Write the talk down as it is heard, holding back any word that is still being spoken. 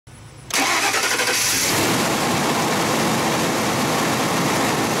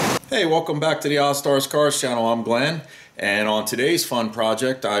Hey, welcome back to the Ozzstar Cars channel. I'm Glenn, and on today's fun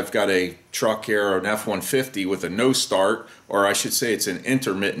project I've got a truck here, an F-150 with a no start, or I should say it's an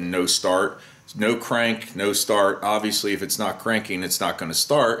intermittent no start. No crank, no start. Obviously if it's not cranking it's not going to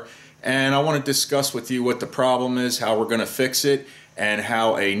start, and I want to discuss with you what the problem is, how we're going to fix it, and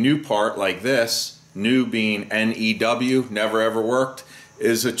how a new part like this, new being N-E-W, never ever worked,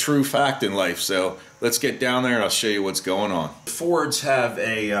 is a true fact in life. So let's get down there and I'll show you what's going on. Fords have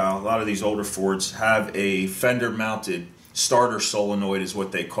a lot of these older Fords have a fender mounted starter solenoid is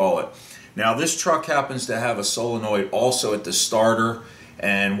what they call it. Now this truck happens to have a solenoid also at the starter,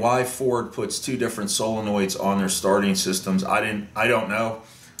 and why Ford puts two different solenoids on their starting systems, I don't know.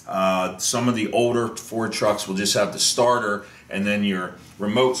 Some of the older Ford trucks will just have the starter and then your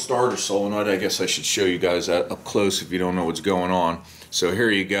remote starter solenoid. I guess I should show you guys that up close if you don't know what's going on. So here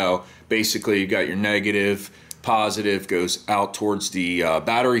you go. Basically you got your negative, positive goes out towards the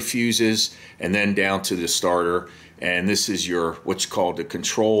battery fuses and then down to the starter, and this is your what's called the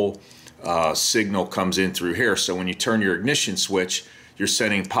control signal comes in through here. So when you turn your ignition switch, you're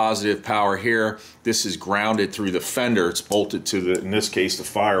sending positive power here. This is grounded through the fender. It's bolted to the, in this case, the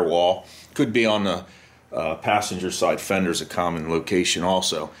firewall. Could be on the passenger side fender is a common location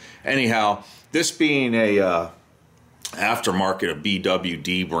also. Anyhow, this being a aftermarket, a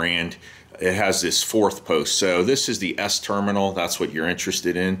BWD brand, it has this fourth post. So this is the S terminal. That's what you're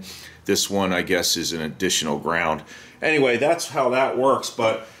interested in. This one, I guess, is an additional ground. Anyway, that's how that works.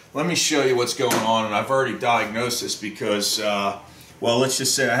 But let me show you what's going on. And I've already diagnosed this because well, let's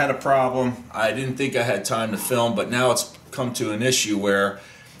just say I had a problem. I didn't think I had time to film, but now it's come to an issue where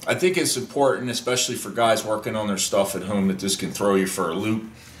I think it's important, especially for guys working on their stuff at home, that this can throw you for a loop.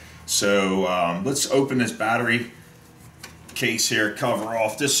 So let's open this battery case here, cover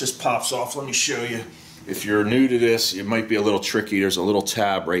off. This just pops off. Let me show you. If you're new to this, it might be a little tricky. There's a little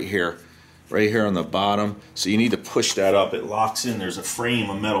tab right here on the bottom. So you need to push that up. It locks in. There's a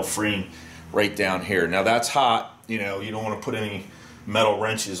frame, a metal frame right down here. Now that's hot. You know, you don't want to put any metal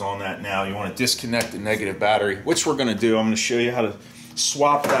wrenches on that now. You want to disconnect the negative battery, which we're going to do. I'm going to show you how to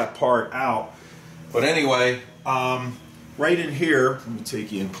swap that part out. But anyway, right in here, let me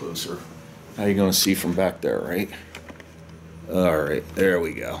take you in closer. How you going to see from back there, right? All right, there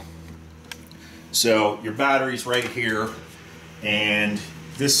we go. So your battery's right here, and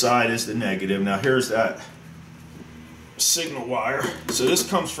this side is the negative. Now here's that signal wire. So this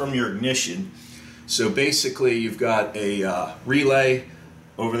comes from your ignition. So basically you've got a relay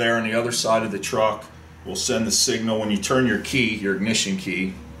over there on the other side of the truck. Will send the signal when you turn your key, your ignition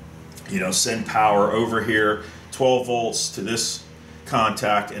key, you know, send power over here, 12 volts to this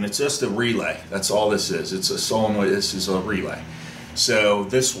contact, and it's just a relay. That's all this is. It's a solenoid. This is a relay. So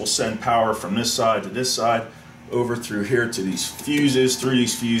this will send power from this side to this side, over through here to these fuses, through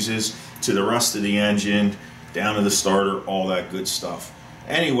these fuses to the rest of the engine, down to the starter, all that good stuff.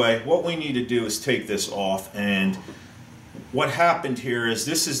 Anyway, what we need to do is take this off, and what happened here is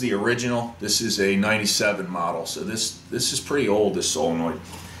this is the original. This is a 97 model, so this is pretty old, this solenoid.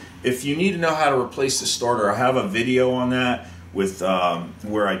 If you need to know how to replace the starter, I have a video on that with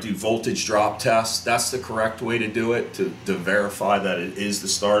where I do voltage drop tests. That's the correct way to do it, to verify that it is the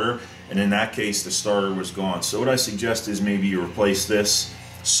starter, and in that case the starter was gone. So what I suggest is maybe you replace this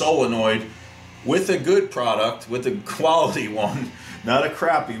solenoid with a good product, with a quality one, not a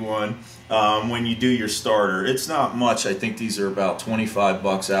crappy one, when you do your starter. It's not much. I think these are about 25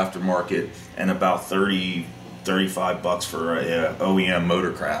 bucks aftermarket and about 35 bucks for a OEM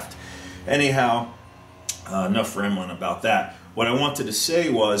motorcraft. Anyhow, enough rambling about that. What I wanted to say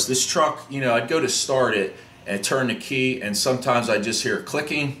was this truck, you know, I'd go to start it and turn the key, and sometimes I just hear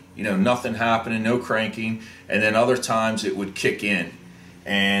clicking, you know, nothing happening, no cranking, and then other times it would kick in.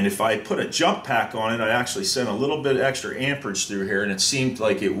 And if I put a jump pack on it, I actually sent a little bit extra amperage through here, and it seemed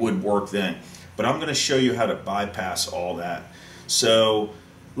like it would work then. But I'm going to show you how to bypass all that. So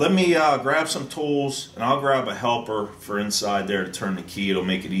let me grab some tools, and I'll grab a helper for inside there to turn the key. It'll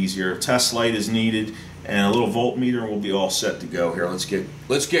make it easier. A test light is needed, and a little voltmeter will be all set to go here.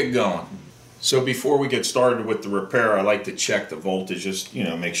 Let's get going. So before we get started with the repair, I like to check the voltage, just, you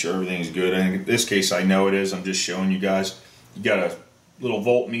know, make sure everything's good. And in this case, I know it is. I'm just showing you guys. You got a little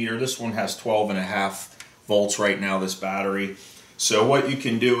voltmeter. This one has 12.5 volts right now, this battery. So what you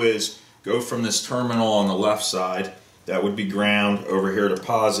can do is go from this terminal on the left side, that would be ground, over here to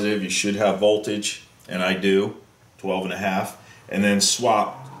positive. You should have voltage, and I do, 12.5, and then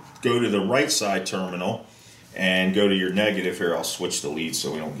swap, go to the right side terminal and go to your negative here. I'll switch the lead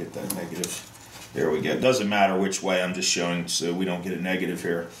so we don't get that negative. There we go. It doesn't matter which way, I'm just showing so we don't get a negative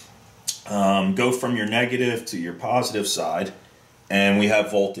here. Go from your negative to your positive side, and we have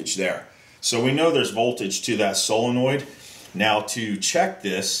voltage there. So we know there's voltage to that solenoid. Now to check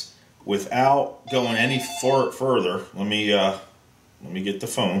this without going any further, let me get the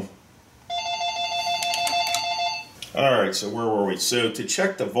phone. All right, so where were we? So to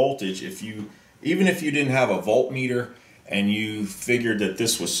check the voltage, even if you didn't have a voltmeter and you figured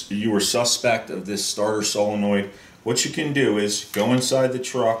that you were suspect of this starter solenoid, what you can do is go inside the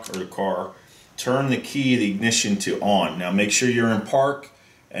truck or the car, turn the key of the ignition to on. Now make sure you're in park,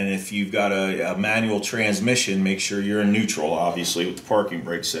 and if you've got a manual transmission, make sure you're in neutral, obviously, with the parking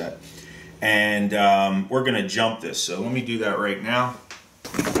brake set. And we're going to jump this, so let me do that right now.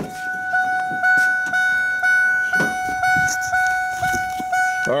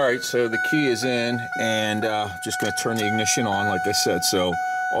 Alright, so the key is in, and just going to turn the ignition on, like I said. So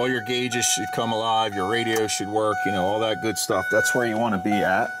all your gauges should come alive, your radio should work, you know, all that good stuff. That's where you want to be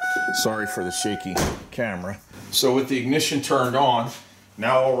at. Sorry for the shaky camera. So with the ignition turned on,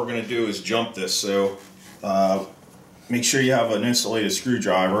 now all we're going to do is jump this. So make sure you have an insulated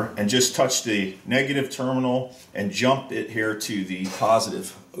screwdriver and just touch the negative terminal and jump it here to the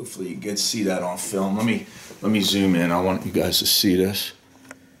positive. Hopefully you can see that on film. Let me zoom in. I want you guys to see this.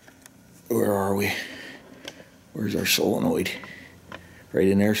 Where are we? Where's our solenoid? Right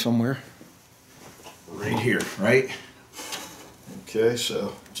in there somewhere? Right here, right? Okay,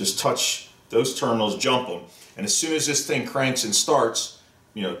 so just touch those terminals, jump them. And as soon as this thing cranks and starts,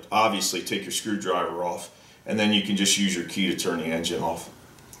 you know, obviously take your screwdriver off, and then you can just use your key to turn the engine off.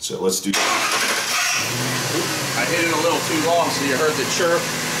 So let's do that. I hit it a little too long so you heard the chirp,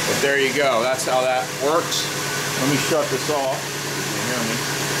 but there you go. That's how that works. Let me shut this off. You hear me?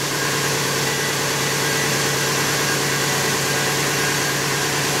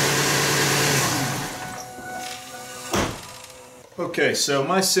 Okay, so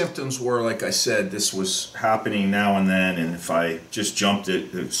my symptoms were, like I said, this was happening now and then, and if I just jumped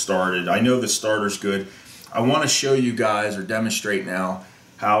it, it started. I know the starter's good. I want to show you guys, or demonstrate now,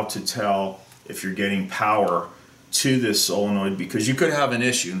 how to tell if you're getting power to this solenoid, because you could have an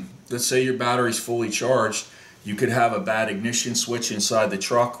issue. Let's say your battery's fully charged. You could have a bad ignition switch inside the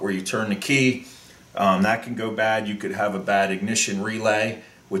truck where you turn the key. That can go bad. You could have a bad ignition relay,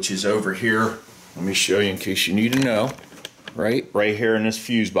 which is over here. Let me show you in case you need to know. Right here in this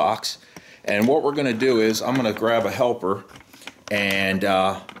fuse box. And what we're going to do is I'm going to grab a helper, and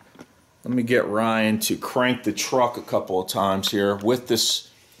let me get Ryan to crank the truck a couple of times here with this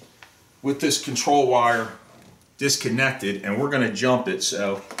control wire disconnected, and we're going to jump it.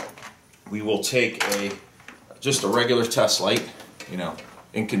 So we will take just a regular test light, you know,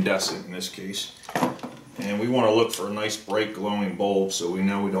 incandescent in this case, and we want to look for a nice bright glowing bulb so we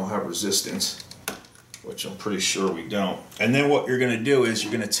know we don't have resistance, which I'm pretty sure we don't. And then what you're going to do is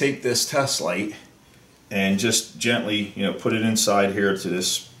you're going to take this test light and just gently, you know, put it inside here to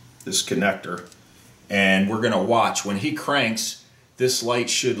this connector, and we're going to watch. When he cranks, this light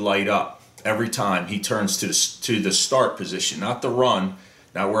should light up every time he turns to the start position, not the run,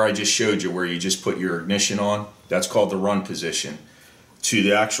 not where I just showed you where you just put your ignition on. That's called the run position, to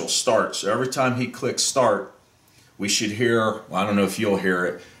the actual start. So every time he clicks start, we should hear, well, I don't know if you'll hear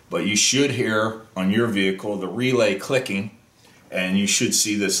it, but you should hear on your vehicle the relay clicking, and you should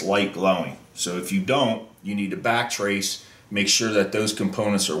see this light glowing. So if you don't, you need to backtrace, make sure that those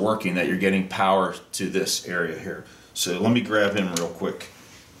components are working, that you're getting power to this area here. So let me grab him real quick.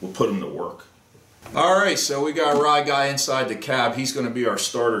 We'll put him to work. All right, so we got a Rye guy inside the cab. He's going to be our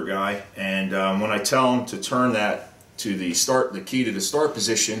starter guy, and when I tell him to turn that to the key to the start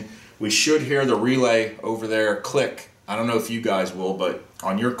position, we should hear the relay over there click. I don't know if you guys will, but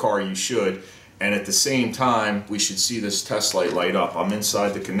on your car you should. And at the same time, we should see this test light up. I'm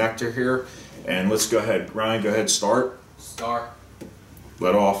inside the connector here, and let's go ahead. Ryan, go ahead, start. Start.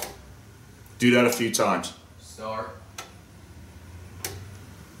 Let off. Do that a few times. Start.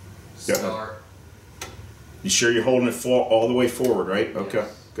 Yeah. Start. You sure you're holding it all the way forward, right? Okay.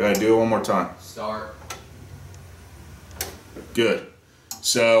 Yes. Go ahead, do it one more time. Start. Good.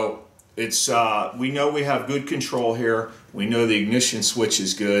 So it's we know we have good control here. We know the ignition switch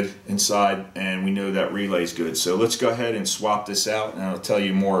is good inside, and we know that relay is good. So let's go ahead and swap this out, and I'll tell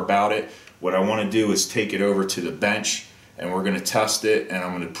you more about it. What I want to do is take it over to the bench, and we're going to test it, and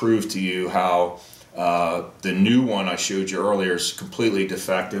I'm going to prove to you how the new one I showed you earlier is completely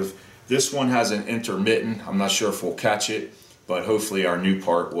defective. This one has an intermittent. I'm not sure if we'll catch it, but hopefully our new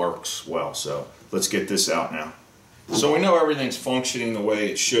part works well. So let's get this out now. So we know everything's functioning the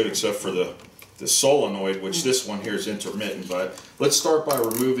way it should, except for the solenoid, which this one here is intermittent. But let's start by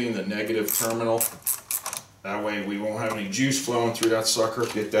removing the negative terminal. That way we won't have any juice flowing through that sucker.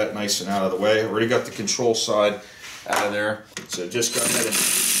 Get that nice and out of the way. Already got the control side out of there. So just go ahead and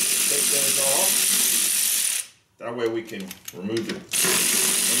take those off. That way we can remove the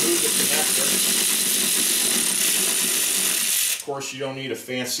connector. Of course, you don't need a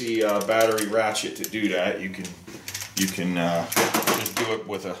fancy battery ratchet to do that. You can just do it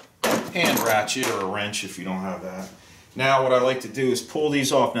with a hand ratchet or a wrench if you don't have that. Now what I like to do is pull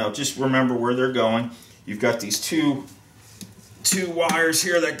these off. Now just remember where they're going. You've got these two wires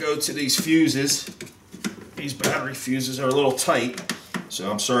here that go to these fuses. These battery fuses are a little tight, so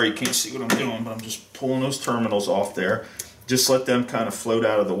I'm sorry you can't see what I'm doing, but I'm just pulling those terminals off there. Just let them kind of float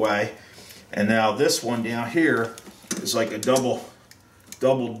out of the way. And now this one down here is like a double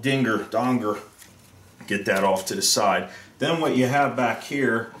donger. Get that off to the side. Then what you have back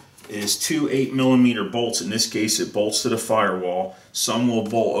here is two 8mm bolts. In this case, it bolts to the firewall. Some will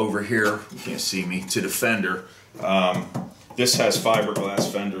bolt over here, you can't see me, to the fender. This has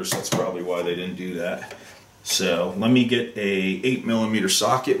fiberglass fenders, that's probably why they didn't do that. So let me get a 8mm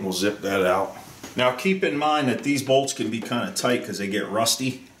socket and we'll zip that out. Now keep in mind that these bolts can be kind of tight because they get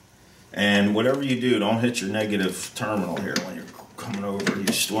rusty. And whatever you do, don't hit your negative terminal here when you're coming over. You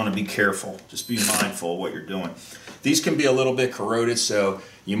just want to be careful. Just be mindful of what you're doing. These can be a little bit corroded, so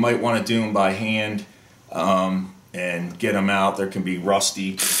you might want to do them by hand and get them out. There can be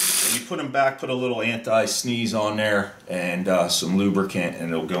rusty. When you put them back, put a little anti-sneeze on there and some lubricant,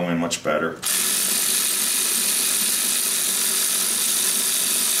 and it'll go in much better.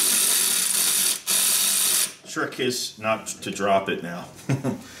 Trick is not to drop it now.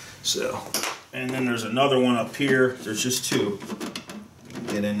 So, and then there's another one up here. There's just two.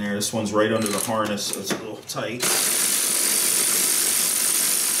 Get in there. This one's right under the harness, so it's a little tight.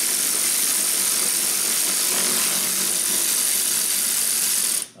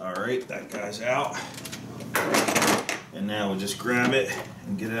 All right, that guy's out. And now we'll just grab it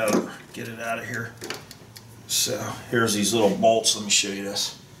and get it out of here. So here's these little bolts. Let me show you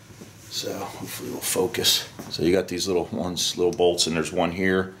this. So hopefully it'll focus. So you got these little bolts, and there's one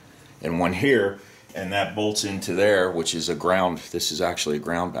here and one here, and that bolts into there, which is a ground. This is actually a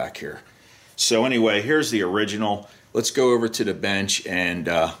ground back here. So anyway, here's the original. Let's go over to the bench and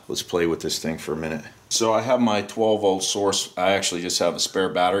let's play with this thing for a minute. So I have my 12-volt source. I actually just have a spare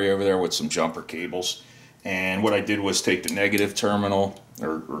battery over there with some jumper cables. And what I did was take the negative terminal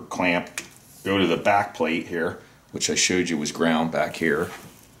or clamp, go to the back plate here, which I showed you was ground back here.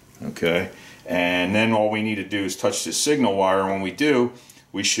 Okay, and then all we need to do is touch the signal wire. When we do,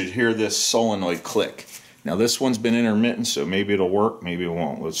 we should hear this solenoid click. Now this one's been intermittent, so maybe it'll work, maybe it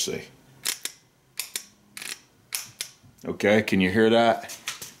won't. Let's see. Okay, can you hear that?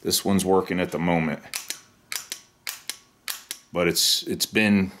 This one's working at the moment, but it's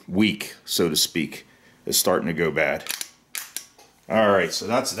been weak, so to speak. It's starting to go bad. All right, so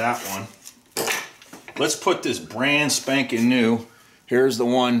that's that one. Let's put this brand spanking new. Here's the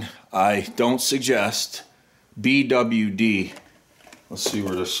one I don't suggest, BWD. Let's see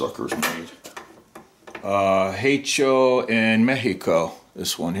where this sucker's made. Hecho in Mexico,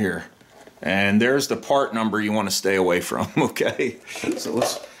 this one here. And there's the part number you want to stay away from, okay? So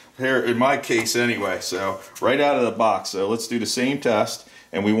let's, here in my case anyway, so right out of the box. So let's do the same test,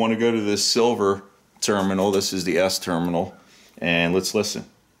 and we want to go to this silver terminal. This is the S terminal, and let's listen.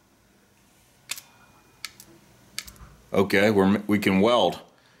 Okay, we can weld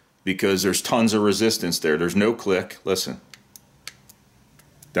because there's tons of resistance there. There's no click. Listen.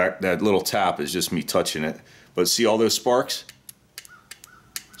 That little tap is just me touching it. But see all those sparks?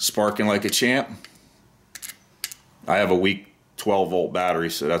 Sparking like a champ. I have a weak 12-volt battery,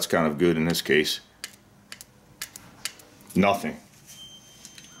 so that's kind of good in this case. Nothing.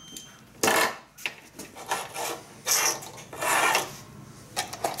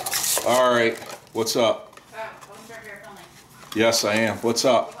 All right, what's up? Yes, I am. What's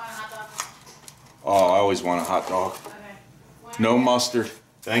up? You want a hot dog? Oh, I always want a hot dog. Okay. No mustard.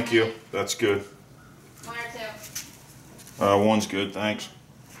 Thank you. That's good. One or two? One's good, thanks.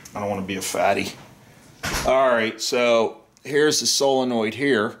 I don't want to be a fatty. All right, so here's the solenoid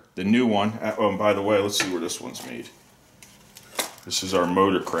here, the new one. Oh, and by the way, let's see where this one's made. This is our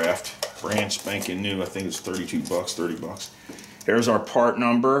Motorcraft, brand spanking new. I think it's 32 bucks, 30 bucks. Here's our part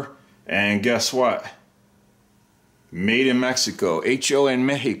number, and guess what? Made in Mexico, Hecho en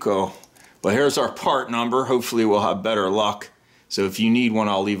Mexico. But here's our part number. Hopefully we'll have better luck. So if you need one,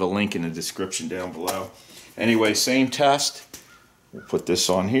 I'll leave a link in the description down below. Anyway, same test. We'll put this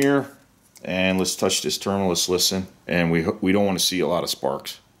on here, and let's touch this terminal. Let's listen, and we don't want to see a lot of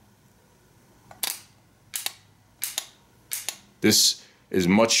sparks. This is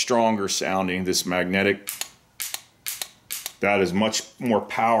much stronger sounding. This magnetic, that is much more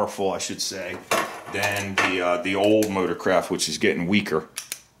powerful, I should say. than the old Motorcraft, which is getting weaker.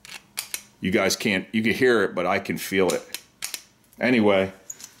 You guys can't, you can hear it, but I can feel it. Anyway,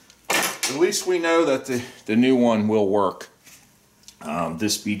 at least we know that the new one will work.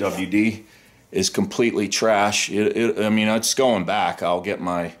 This BWD is completely trash. I mean, it's going back. I'll get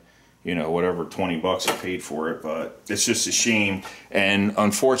my, you know, whatever 20 bucks I paid for it, but it's just a shame. And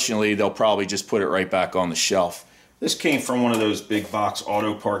unfortunately, they'll probably just put it right back on the shelf. This came from one of those big box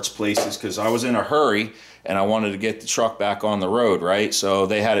auto parts places because I was in a hurry and I wanted to get the truck back on the road, right? So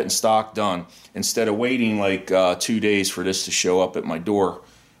they had it in stock done instead of waiting like 2 days for this to show up at my door.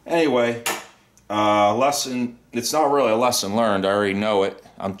 Anyway, lesson, it's not really a lesson learned. I already know it.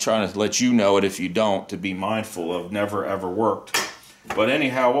 I'm trying to let you know it if you don't, to be mindful of never ever worked. But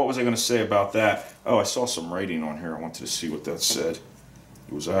anyhow, what was I going to say about that? Oh, I saw some writing on here. I wanted to see what that said.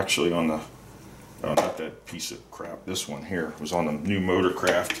 It was actually on the, oh, not that piece of crap. This one here. It was on the new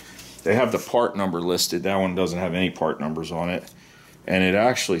Motorcraft. They have the part number listed. That one doesn't have any part numbers on it. And it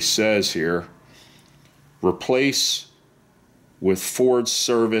actually says here, replace with Ford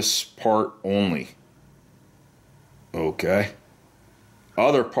service part only. Okay.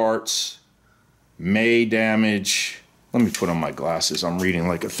 Other parts may damage. Let me put on my glasses. I'm reading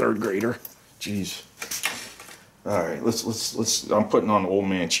like a third grader. Jeez. All right, let's. I'm putting on old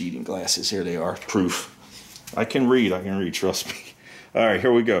man cheating glasses. Here they are. Proof. I can read. Trust me. All right,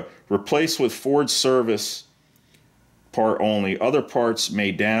 here we go. Replace with Ford service part only. Other parts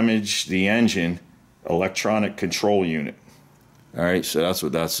may damage the engine electronic control unit. All right, so that's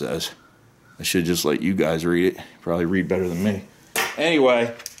what that says. I should just let you guys read it. Probably read better than me.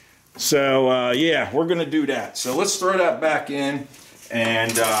 Anyway, so yeah, we're gonna do that. So let's throw that back in,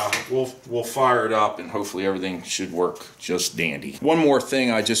 and we'll fire it up, and hopefully everything should work just dandy. One more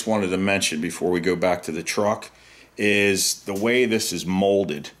thing I just wanted to mention before we go back to the truck is the way this is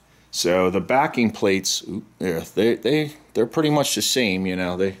molded. So the backing plates, they're pretty much the same. You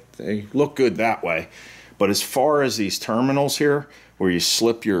know, they look good that way. But as far as these terminals here, where you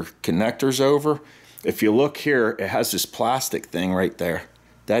slip your connectors over, if you look here, it has this plastic thing right there.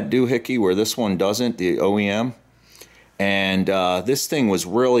 That doohickey where this one doesn't, the OEM. And this thing was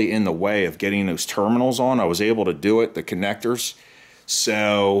really in the way of getting those terminals on. I was able to do it, the connectors.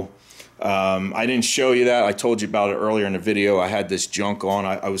 So I didn't show you that. I told you about it earlier in the video. I had this junk on.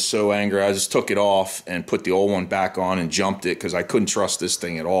 I was so angry. I just took it off and put the old one back on and jumped it because I couldn't trust this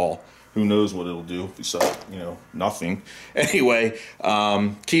thing at all. Who knows what it'll do besides, you know, nothing. Anyway,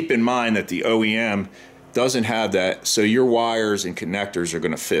 keep in mind that the OEM doesn't have that, so your wires and connectors are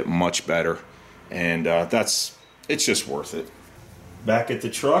going to fit much better, and it's just worth it. Back at the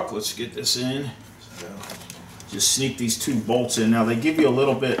truck, let's get this in. So, just sneak these 2 bolts in. Now they give you a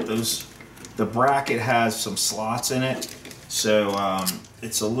little bit, the bracket has some slots in it, so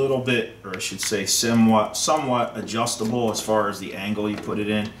it's a little bit, or I should say somewhat adjustable as far as the angle you put it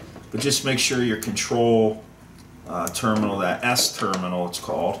in. But just make sure your control terminal, that S terminal it's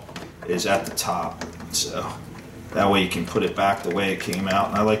called, is at the top. So that way you can put it back the way it came out.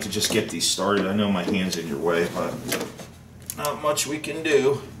 And I like to just get these started. I know my hand's in your way, but not much we can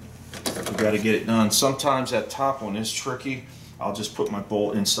do. We got to get it done. Sometimes that top one is tricky. I'll just put my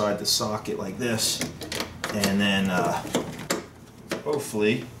bolt inside the socket like this, and then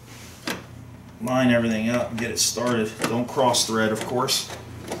hopefully line everything up and get it started. Don't cross thread, of course.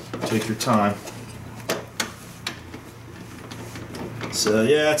 Take your time. So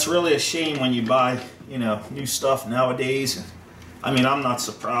yeah, it's really a shame when you buy, you know, new stuff nowadays. I mean, I'm not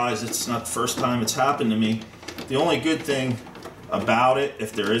surprised. It's not the first time it's happened to me. The only good thing about it,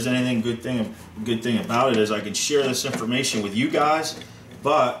 if there is anything good thing about it, is I can share this information with you guys,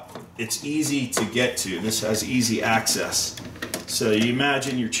 but it's easy to get to. This has easy access. So you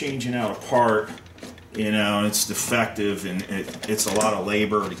imagine you're changing out a part, you know, and it's defective, and it's a lot of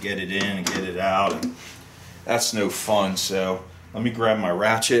labor to get it in and get it out, and that's no fun. So let me grab my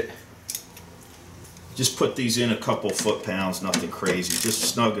ratchet. Just put these in a couple foot-pounds, nothing crazy, just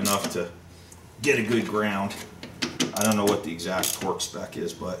snug enough to get a good ground. I don't know what the exact torque spec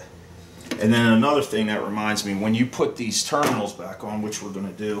is, but. And then another thing that reminds me, when you put these terminals back on, which we're going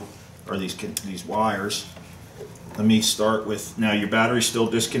to do, or these wires, let me start with, now your battery's still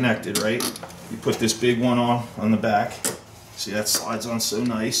disconnected, right? You put this big one on the back. See, that slides on so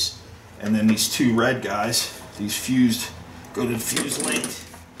nice. And then these 2 red guys, these fused, go to the fuse length.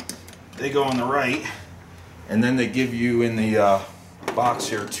 They go on the right. And then they give you in the box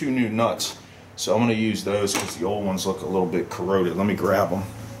here 2 new nuts. So I'm going to use those because the old ones look a little bit corroded. Let me grab them.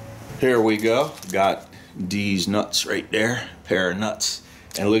 Here we go. Got these nuts right there. Pair of nuts.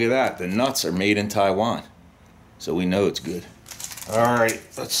 And look at that. The nuts are made in Taiwan. So we know it's good. All right.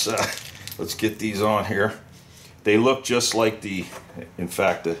 Let's let's get these on here. They look just like in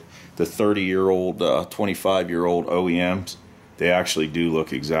fact, the 30-year-old, 25-year-old OEMs. They actually do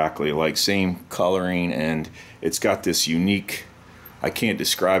look exactly like, same coloring, and it's got this unique, I can't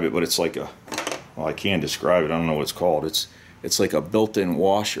describe it, but it's like well, I can describe it, I don't know what it's called. It's like a built-in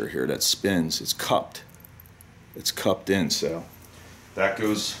washer here that spins. It's cupped. It's cupped in, so that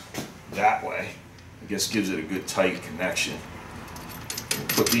goes that way. I guess gives it a good tight connection.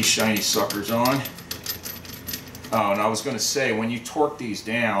 Put these shiny suckers on. Oh, and I was going to say, when you torque these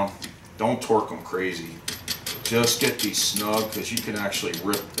down, don't torque them crazy. Just get these snug, because you can actually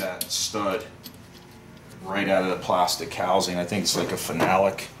rip that stud right out of the plastic housing. I think it's like a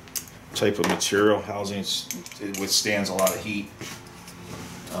phenolic type of material housing. It withstands a lot of heat.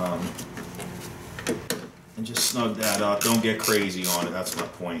 And just snug that up. Don't get crazy on it. That's my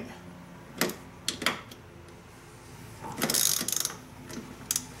point.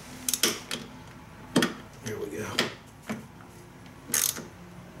 Here we go.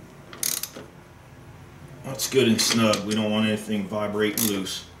 That's good and snug. We don't want anything vibrating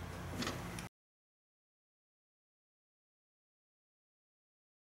loose.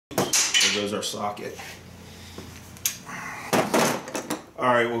 There goes our socket.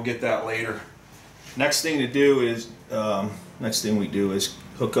 Alright, we'll get that later. Next thing we do is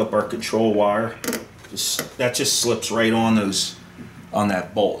hook up our control wire. That just slips right on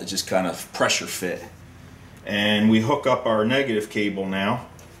that bolt. It just kind of pressure fit. And we hook up our negative cable now,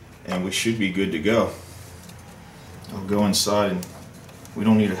 and we should be good to go. I'll go inside, and we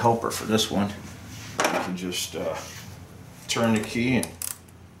don't need a helper for this one. We can just turn the key, and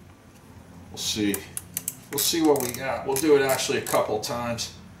we'll see what we got. We'll do it actually a couple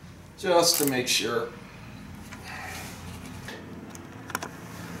times just to make sure.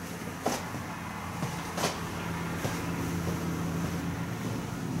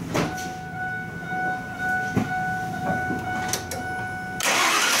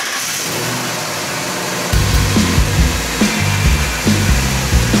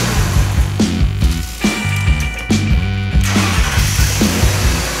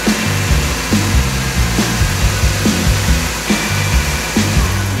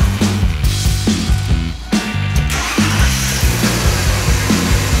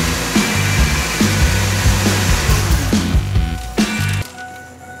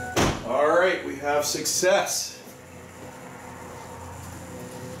 Success.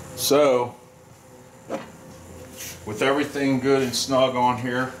 So, with everything good and snug on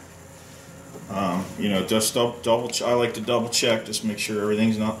here, you know, just I like to double check, just make sure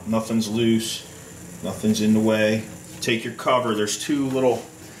everything's nothing's loose, nothing's in the way. Take your cover. There's two little.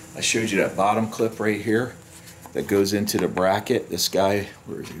 I showed you that bottom clip right here that goes into the bracket. This guy,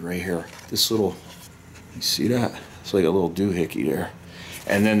 where is he? Right here. This little. You see that? It's like a little doohickey there.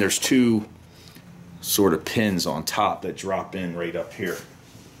 And then there's two sort of pins on top that drop in right up here,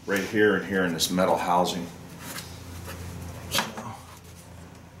 and here in this metal housing. So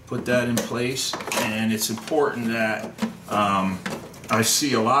put that in place, and it's important that I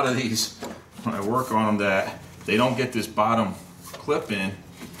see a lot of these when I work on them that they don't get this bottom clip in,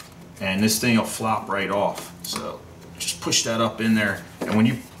 and this thing will flop right off. So just push that up in there, and when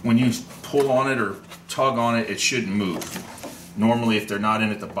you pull on it or tug on it, it shouldn't move. Normally, if they're not in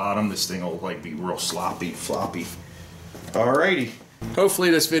at the bottom, this thing will like be real sloppy, floppy. Alrighty.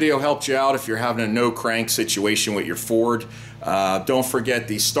 Hopefully this video helped you out if you're having a no crank situation with your Ford. Don't forget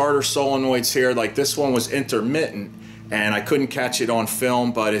the starter solenoids here. Like this one was intermittent and I couldn't catch it on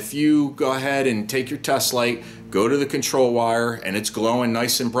film, but if you go ahead and take your test light, go to the control wire, and it's glowing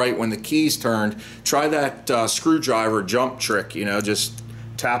nice and bright when the key's turned, try that screwdriver jump trick, you know, just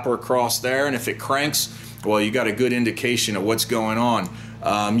tap her across there, and if it cranks, well, you got a good indication of what's going on.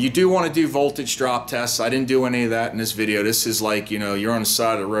 You do want to do voltage drop tests. I didn't do any of that in this video. This is like, you know, you're on the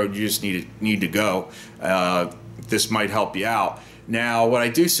side of the road, you just need to go. This might help you out. Now, what I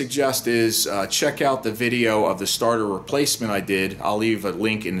do suggest is check out the video of the starter replacement I did. I'll leave a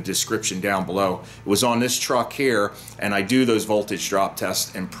link in the description down below. It was on this truck here, and I do those voltage drop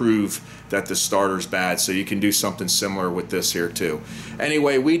tests and prove that the starter's bad, so you can do something similar with this here too.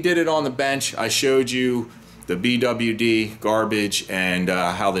 Anyway, we did it on the bench. I showed you the BWD garbage and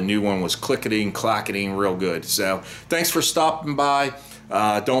how the new one was clicketing, clacketing real good. So thanks for stopping by.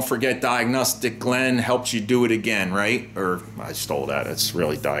 Don't forget Diagnostic Glen helps you do it again, right? Or I stole that. It's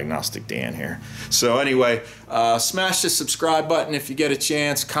really Diagnostic Dan here. So anyway, smash the subscribe button if you get a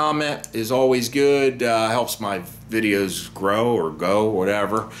chance. Comment is always good. Helps my videos grow or go,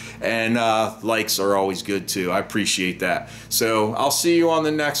 whatever. And likes are always good too. I appreciate that. So I'll see you on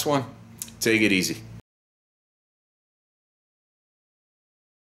the next one. Take it easy.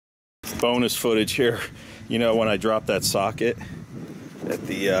 bonus footage here. You know, when I dropped that socket at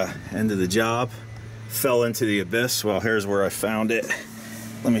the end of the job, fell into the abyss. Well, here's where I found it.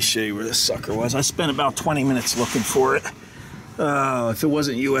 Let me show you where this sucker was. I spent about 20 minutes looking for it. If it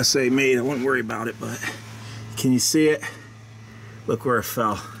wasn't USA made, I wouldn't worry about it, but can you see it? Look where it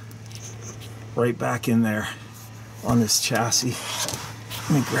fell. Right back in there on this chassis.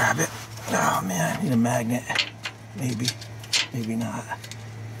 Let me grab it. Oh man, I need a magnet. Maybe, maybe not.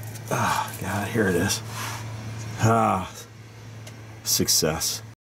 Oh God, here it is. Ah, success.